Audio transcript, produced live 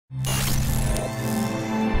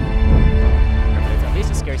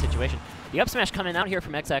situation. The up smash coming out here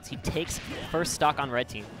from XX. He takes first stock on red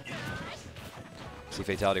team. See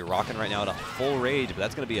Fatality rocking right now at a full rage, but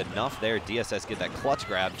that's going to be enough there. DSS get that clutch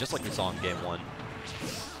grab, just like we saw in game 1.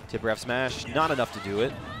 Tip ref smash, not enough to do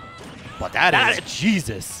it. But that is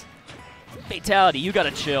Jesus. Fatality, you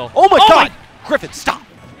gotta chill. Oh my God! Griffin, stop!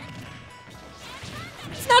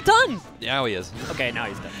 It's not done! Now he is. Okay, now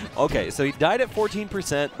he's done. Okay, so he died at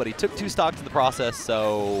 14%, but he took 2 stocks in the process,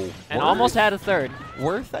 so... And almost had a third.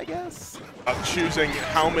 Worth, I guess? Choosing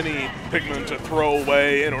how many Pikmin to throw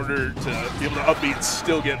away in order to be able to upbeat and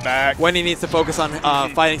still get back. When he needs to focus on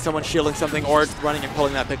fighting someone, shielding something, or running and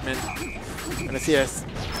pulling that Pikmin. I'm going to see us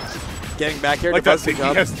getting back here. Like that, he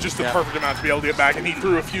has just the perfect amount to be able to get back, and he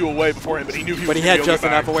threw a few away beforehand, but he knew he was But he had just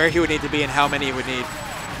enough of where he would need to be and how many he would need.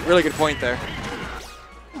 Really good point there.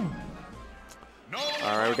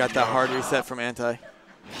 All right, we got that hard reset from Anti.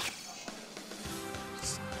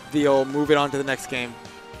 Theo move it on to the next game.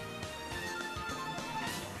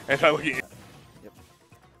 Yep.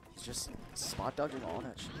 He's just spot dodging all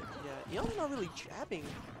that shit. Yeah, Neon's not really jabbing.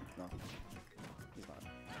 No, he's not.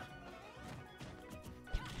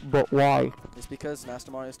 But why? It's because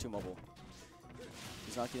Master Mario is too mobile.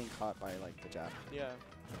 He's not getting caught by like the jab. Yeah.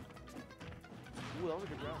 Ooh, that was a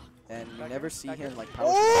good round. And you never see him like power.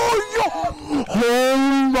 Oh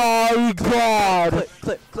my God!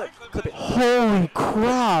 Clip it. Holy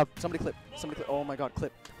crap! Somebody clip. Oh my God,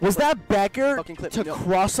 clip. Was that Becker Fucking clip. to No.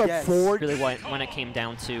 cross up Yes. forward? Really, when it came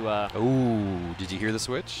down to... Ooh, did you hear the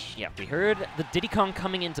switch? Yeah, we heard the Diddy Kong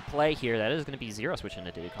coming into play here. That is going to be Zero switch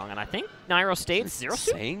into Diddy Kong, and I think Nairo stayed Zero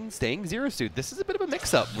suit. Staying Zero suit. This is a bit of a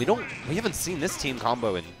mix-up. We haven't seen this team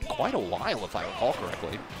combo in quite a while, if I recall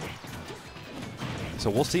correctly. So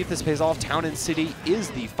we'll see if this pays off. Town and City is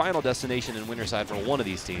the final destination in winner side for one of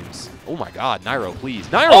these teams. Oh my God, Nairo, please.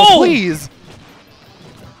 Nairo, please!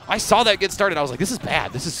 I saw that get started. I was like, this is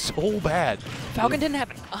bad. This is so bad. Falcon didn't have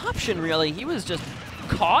an option, really. He was just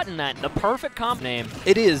caught in that. The perfect comp name.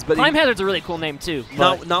 It is, but Climb Hazard's a really cool name too.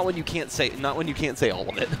 Not when you can't say all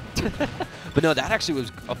of it. But no, that actually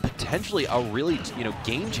was potentially a really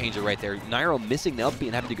game changer right there. Nairo missing the upbeat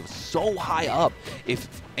and having to go so high up.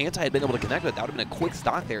 If Anti had been able to connect with it, that would have been a quick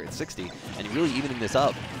stock there at 60 and really evening this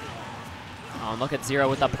up. Oh, and look at Zero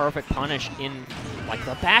with the perfect punish in like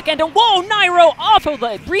the back end. And whoa, Nairo off of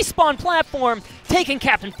the respawn platform, taking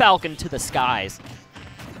Captain Falcon to the skies.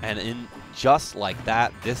 And in just like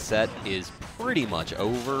that, this set is pretty much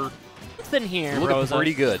over. What's in here, looking Rosa?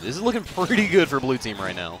 pretty good. This is looking pretty good for blue team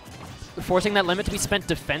right now. Forcing that limit to be spent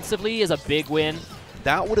defensively is a big win.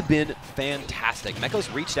 That would have been fantastic.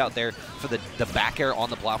 Mekos reached out there for the back air on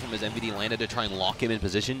the platform as MVD landed to try and lock him in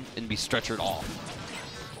position and be stretchered off.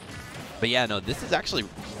 But yeah, no, this is actually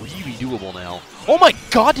really doable now. Oh my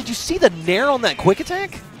God, did you see the nair on that quick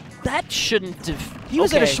attack? That shouldn't have... He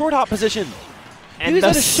was at a short hop position. And he was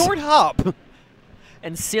at a short hop.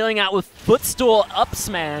 And sealing out with footstool up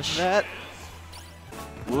smash. That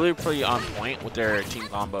really pretty on point with their team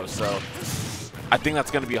combo, so I think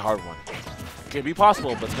that's going to be a hard one. It could be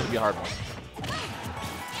possible, but it's going to be a hard one.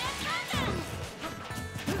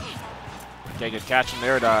 Okay, good catch from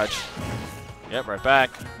their dodge. Yep, right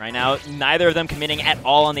back. Right now, neither of them committing at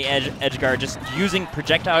all on the edge guard, just using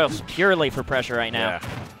projectiles purely for pressure right now. Yeah.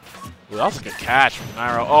 Ooh, that was a good catch from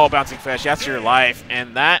Nairo. Oh, bouncing fish, that's your life.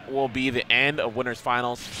 And that will be the end of winners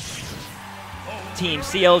finals. Team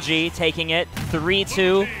CLG taking it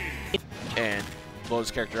 3-2. And blow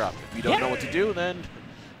this character up. If you don't know what to do, then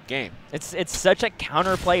game. It's such a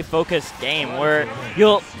counterplay focused game where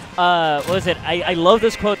you'll what is it? I love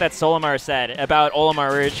this quote that Solimar said about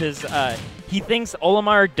Olimar, which is he thinks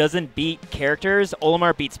Olimar doesn't beat characters,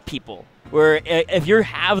 Olimar beats people. Where if you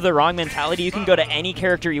have the wrong mentality, you can go to any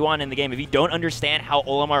character you want in the game. If you don't understand how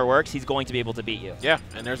Olimar works, he's going to be able to beat you. Yeah,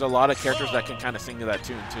 and there's a lot of characters that can kind of sing to that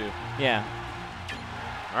tune too. Yeah.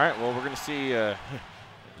 All right, well, we're going to see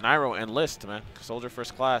Nairo and List, man. Soldier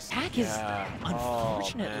first class. Hack is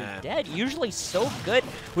unfortunately dead. Usually so good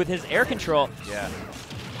with his air control. Yeah.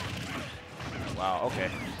 Wow, okay.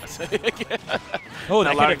 Oh,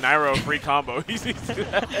 that allowing Nairo a free combo.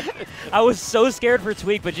 I was so scared for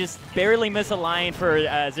Tweak, but just barely missed a line for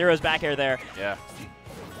Zero's back air there. Yeah.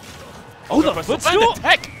 Oh, the footstool!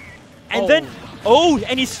 And then,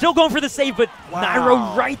 and he's still going for the save, but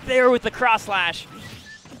Nairo right there with the cross slash.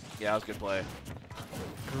 Yeah, that was a good play.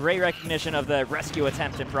 Great recognition of the rescue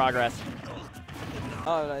attempt in progress.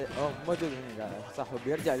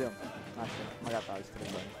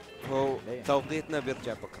 هو توقيتنا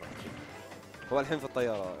بيرجع بكره. هو الحين في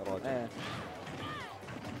الطياره يا راجل.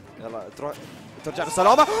 يلا ترجع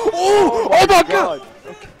بالسلامه. اوه ماي جاد.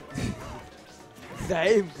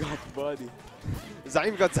 زعيم جاد بادي.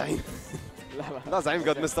 زعيم جاد زعيم. لا زعيم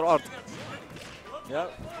جاد مستر ار. Yep.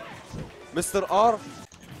 مستر ار.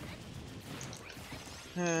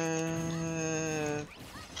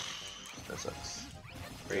 That sucks.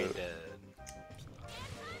 Brain dead.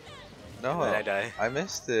 No, Did I die? I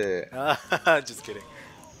missed it. Just kidding.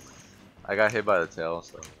 I got hit by the tail,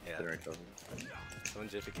 so Yeah. didn't recover. Someone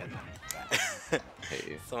Jiffy can. Hate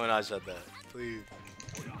you. Someone else shut that, please.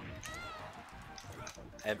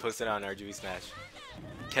 And post it on RGB Smash.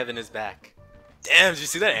 Kevin is back. Damn, did you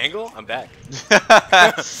see that angle? I'm back.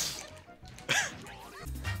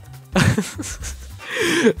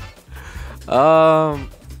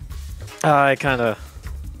 I kind of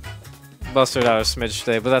busted out a smidge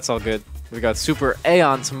today, but that's all good. We got Super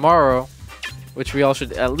Aeon tomorrow, which we all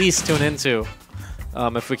should at least tune into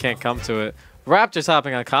if we can't come to it. Raptor's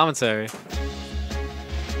hopping on commentary.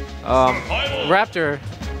 Raptor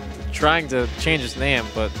trying to change his name,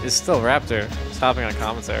 but it's still Raptor. He's hopping on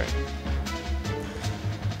commentary.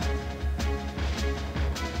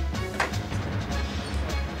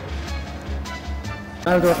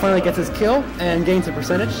 Matador finally gets his kill and gains a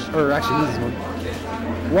percentage, or actually loses one.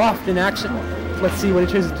 Waft in action. Let's see what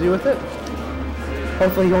he chooses to do with it.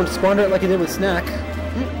 Hopefully he won't squander it like he did with Snack.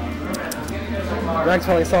 Rags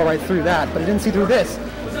probably saw right through that, but he didn't see through this.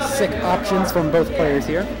 Sick options from both players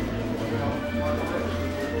here.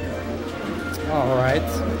 Alright.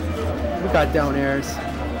 We've got down airs.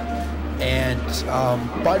 And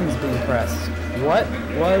buttons being pressed. What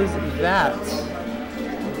was that?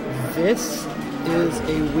 This is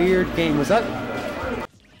a weird game. Was that?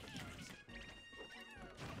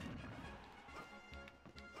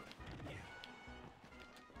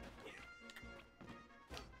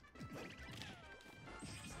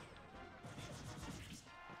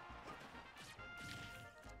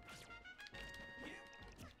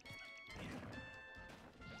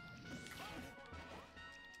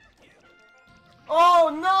 Oh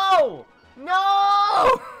no!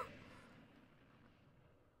 No!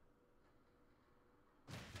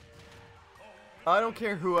 I don't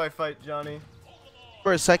care who I fight, Johnny.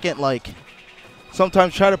 For a second, like,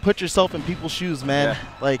 sometimes try to put yourself in people's shoes, man. Yeah.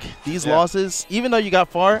 Like, these losses, even though you got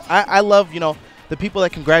far, I love, you know, the people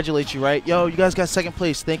that congratulate you, right? Yo, you guys got second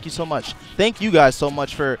place. Thank you so much. Thank you guys so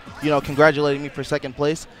much for, you know, congratulating me for second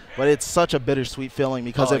place. But it's such a bittersweet feeling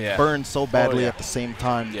because it burns so badly at the same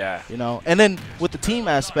time. Yeah. You know? And then with the team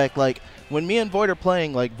aspect, like, when me and Void are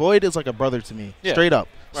playing, like, Void is like a brother to me. Yeah. Straight up.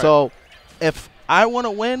 Right. So if I want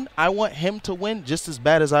to win, I want him to win just as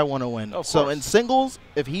bad as I want to win. So in singles,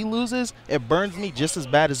 if he loses, it burns me just as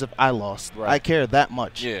bad as if I lost. Right. I care that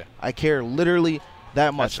much. Yeah. I care literally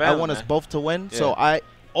that much. Family, I want us man. both to win. Yeah. So I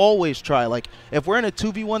always try. Like, if we're in a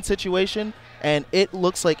 2v1 situation and it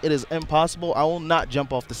looks like it is impossible, I will not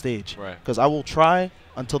jump off the stage. Right. Because I will try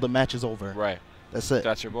until the match is over. Right. That's it.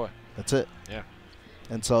 That's your boy. That's it. Yeah.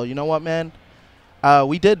 And so, you know what, man?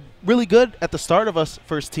 We did really good at the start of us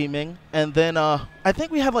first teaming. And then I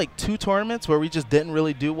think we had like 2 tournaments where we just didn't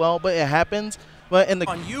really do well, but it happens. But in the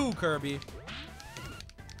on you, Kirby.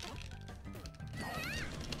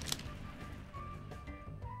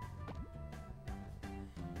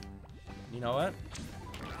 You know what?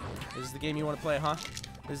 This is the game you want to play, huh?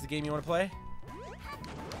 This is the game you want to play?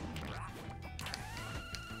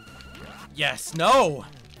 Yes, no!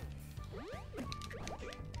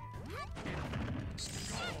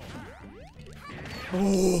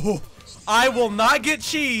 Oh, I will not get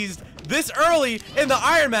cheesed this early in the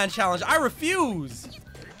Iron Man challenge. I refuse.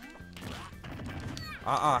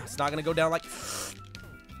 It's not gonna go down like.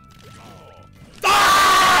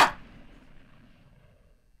 Ah!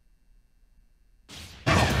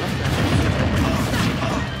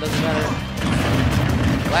 Doesn't matter.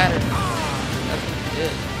 Ladder. That's what it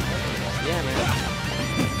is. Yeah, man.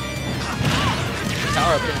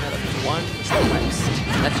 Tower up in another 1 twice.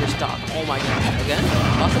 That's your stock. Oh my god. Again?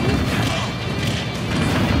 Possibly?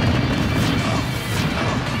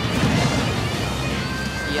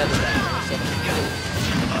 Yeah, the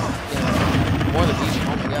more than these.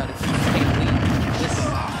 Oh my god. It's taking the lead. This.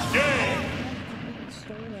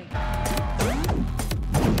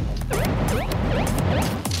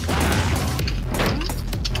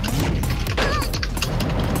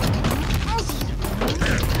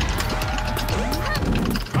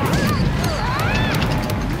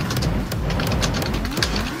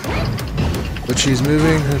 But she's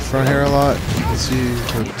moving her front hair a lot. You can see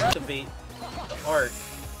her. Activate the art.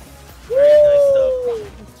 Very nice stuff.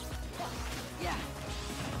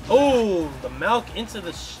 Oh, the Malk into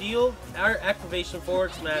the shield. Our activation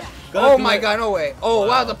forward smash. Oh my god, no way. Oh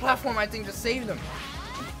wow, the platform I think just saved him.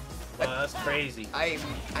 Wow, that's crazy. I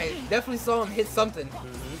definitely saw him hit something.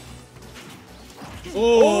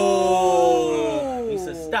 Oh! He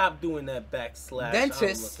said, stop doing that backslash.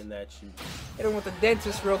 Dentist. I'm looking at you. Hit him with the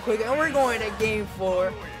dentist real quick, and we're going to game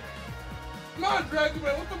 4. Come on, Dragon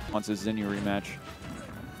Man, what the Wants a Zinnia rematch.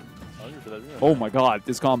 Oh my god,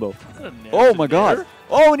 this combo. Oh my god. there.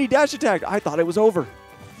 Oh, and he dash attacked. I thought it was over.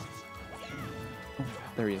 Oh,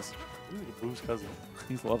 there he is. Boo's cousin.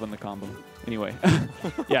 He's loving the combo. Anyway.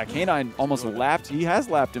 Yeah, K9 almost lapped. He has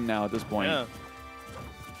lapped him now at this point. Yeah.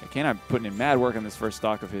 K9 putting in mad work on this first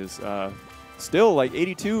stock of his. Still, like,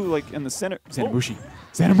 82, like, in the center. Sanamushi.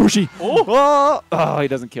 Sanamushi. Oh. Oh, he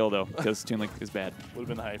doesn't kill, though, because Toon Link is bad. Would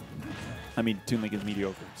have been hype. I mean, Toon Link is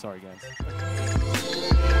mediocre. Sorry, guys.